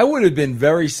would have been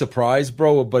very surprised,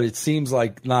 bro, but it seems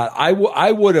like not.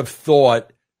 I would have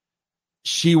thought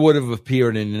she would have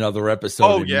appeared in another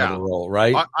episode. Another role,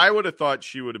 right? I would have thought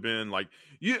she would have been like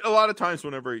you. A lot of times,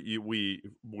 whenever we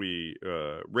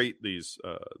rate these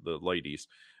the ladies,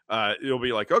 it'll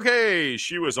be like, okay,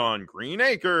 she was on Green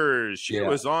Acres, she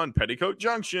was on Petticoat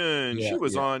Junction, she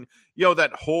was on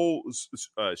that whole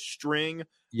string.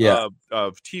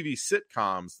 Of TV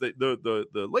sitcoms,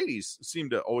 the ladies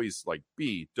seem to always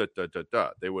be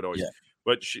They would always,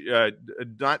 but she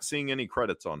not seeing any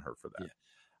credits on her for that.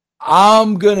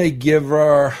 I'm gonna give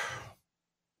her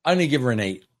an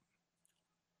 8.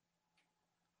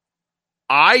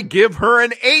 I give her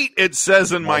an 8. It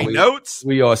says in my notes.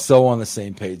 We are so on the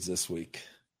same page this week.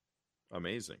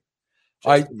 Amazing,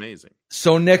 amazing.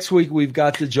 So next week we've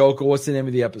got the Joker. What's the name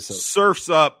of the episode? Surf's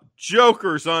Up,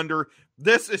 Joker's Under.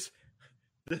 This is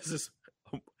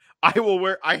I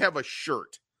have a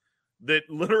shirt that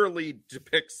literally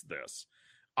depicts this.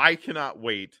 I cannot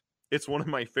wait. It's one of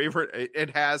my favorite.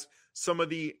 It has some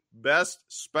of the best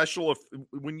special.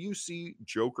 When you see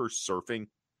Joker surfing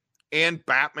and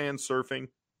Batman surfing,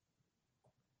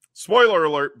 spoiler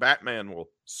alert, Batman will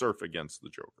surf against the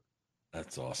Joker.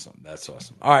 That's awesome.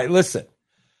 All right, listen.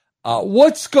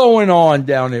 What's going on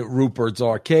down at Rupert's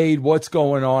Arcade? What's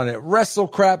going on at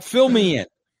WrestleCrap? Fill me in.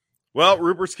 Well,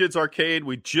 Rupert's Kids Arcade,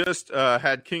 we just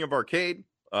had King of Arcade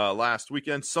last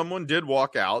weekend. Someone did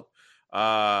walk out.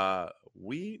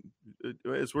 We,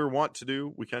 as we're wont to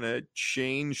do, we kind of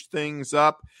changed things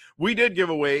up. We did give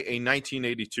away a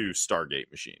 1982 Stargate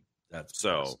machine. That's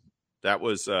awesome. That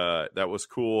was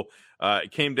cool.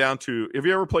 It came down to, have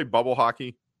you ever played bubble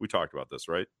hockey? We talked about this,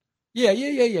 right? Yeah.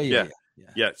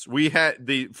 Yes, we had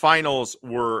the finals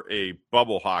were a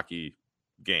bubble hockey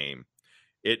game.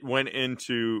 It went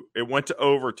to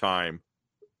overtime.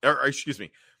 Or excuse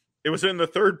me. It was in the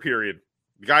third period.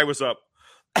 The guy was up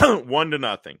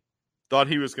 1-0. Thought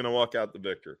he was going to walk out the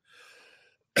victor.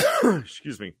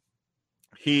 excuse me,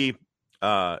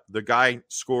 the guy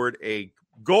scored a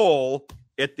goal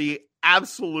at the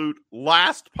absolute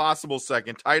last possible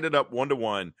second, tied it up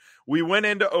 1-1. We went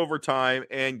into overtime,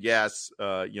 and yes,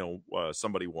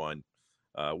 somebody won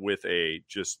with it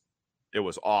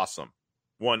was awesome.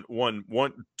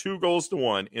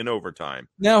 2-1 in overtime.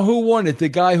 Now, who won it? The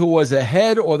guy who was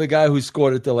ahead, or the guy who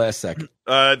scored at the last second?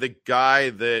 The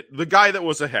guy that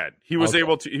was ahead. He was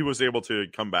able to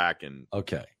come back and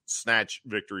snatch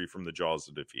victory from the jaws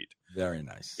of defeat. Very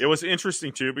nice. It was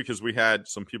interesting too, because we had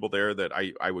some people there that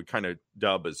I would kind of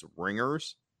dub as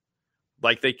ringers.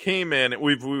 Like, they came in,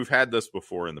 we've had this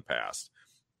before in the past,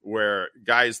 where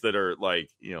guys that are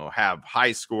have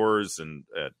high scores and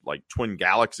like Twin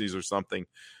Galaxies or something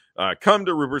come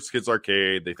to Rupert's Kids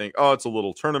Arcade. They think, oh, it's a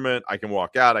little tournament. I can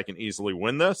walk out. I can easily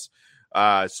win this.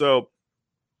 So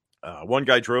one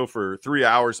guy drove for 3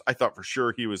 hours. I thought for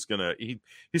sure he was he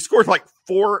scored like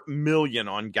 4 million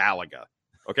on Galaga.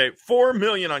 Okay, 4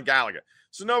 million on Galaga.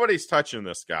 So nobody's touching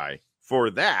this guy for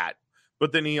that.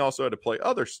 But then he also had to play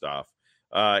other stuff.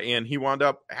 And he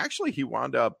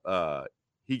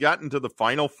got into the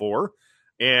final four,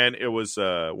 and it was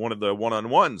one of the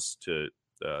one-on-ones to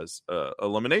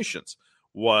eliminations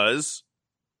was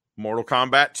Mortal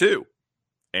Kombat 2.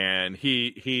 And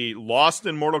he lost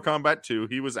in Mortal Kombat 2.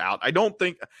 He was out. I don't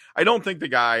think the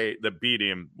guy that beat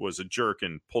him was a jerk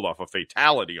and pulled off a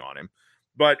fatality on him,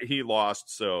 but he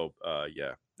lost. So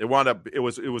it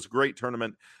was a great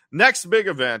tournament. Next big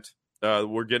event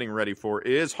we're getting ready for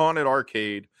is Haunted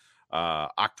Arcade,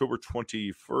 October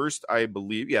 21st, I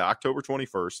believe. Yeah, October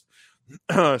 21st.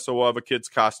 So we'll have a kids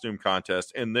costume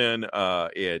contest, and then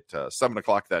at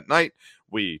 7:00 that night,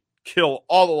 we kill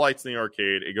all the lights in the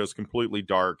arcade. It goes completely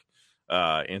dark,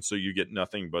 and so you get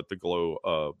nothing but the glow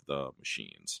of the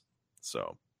machines.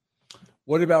 So,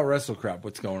 what about WrestleCrap?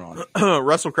 What's going on?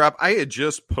 WrestleCrap, I had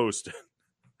just posted.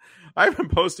 I've been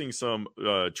posting some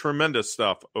tremendous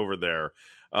stuff over there.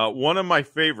 One of my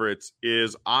favorites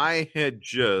is I had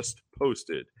just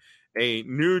posted a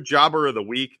new Jobber of the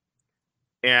Week,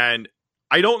 and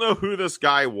I don't know who this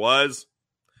guy was,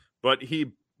 but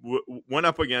he went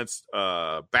up against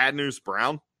Bad News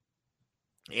Brown,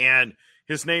 and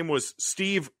his name was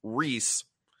Steve Reese.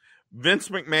 Vince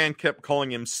McMahon kept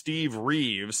calling him Steve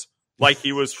Reeves, like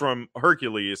he was from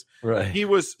Hercules. Right. He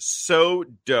was so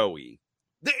doughy.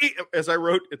 As I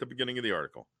wrote at the beginning of the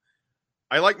article,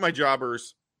 I like my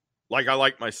jobbers like I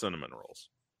like my cinnamon rolls.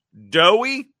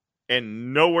 Doughy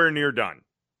and nowhere near done.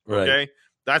 Right. Okay?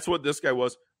 That's what this guy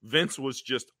was. Vince was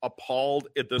just appalled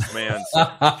at this man's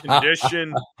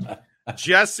condition.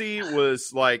 Jesse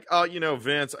was like, oh,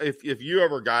 Vince, if you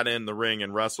ever got in the ring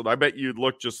and wrestled, I bet you'd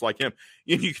look just like him.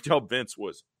 And you could tell Vince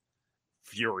was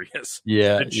furious.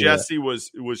 Yeah. That Jesse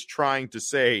was trying to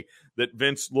say that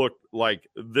Vince looked like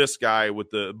this guy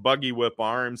with the buggy whip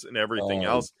arms and everything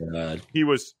else. God. He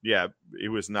was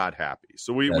not happy.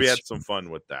 So we had some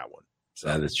fun with that one. So.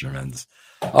 That is tremendous.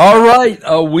 All right.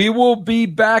 We will be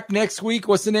back next week.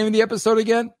 What's the name of the episode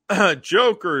again?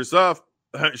 Jokers up.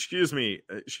 Excuse me.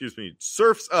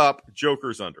 Surfs up,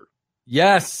 Jokers under.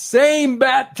 Yes. Same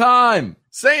bat time.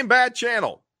 Same bat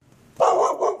channel.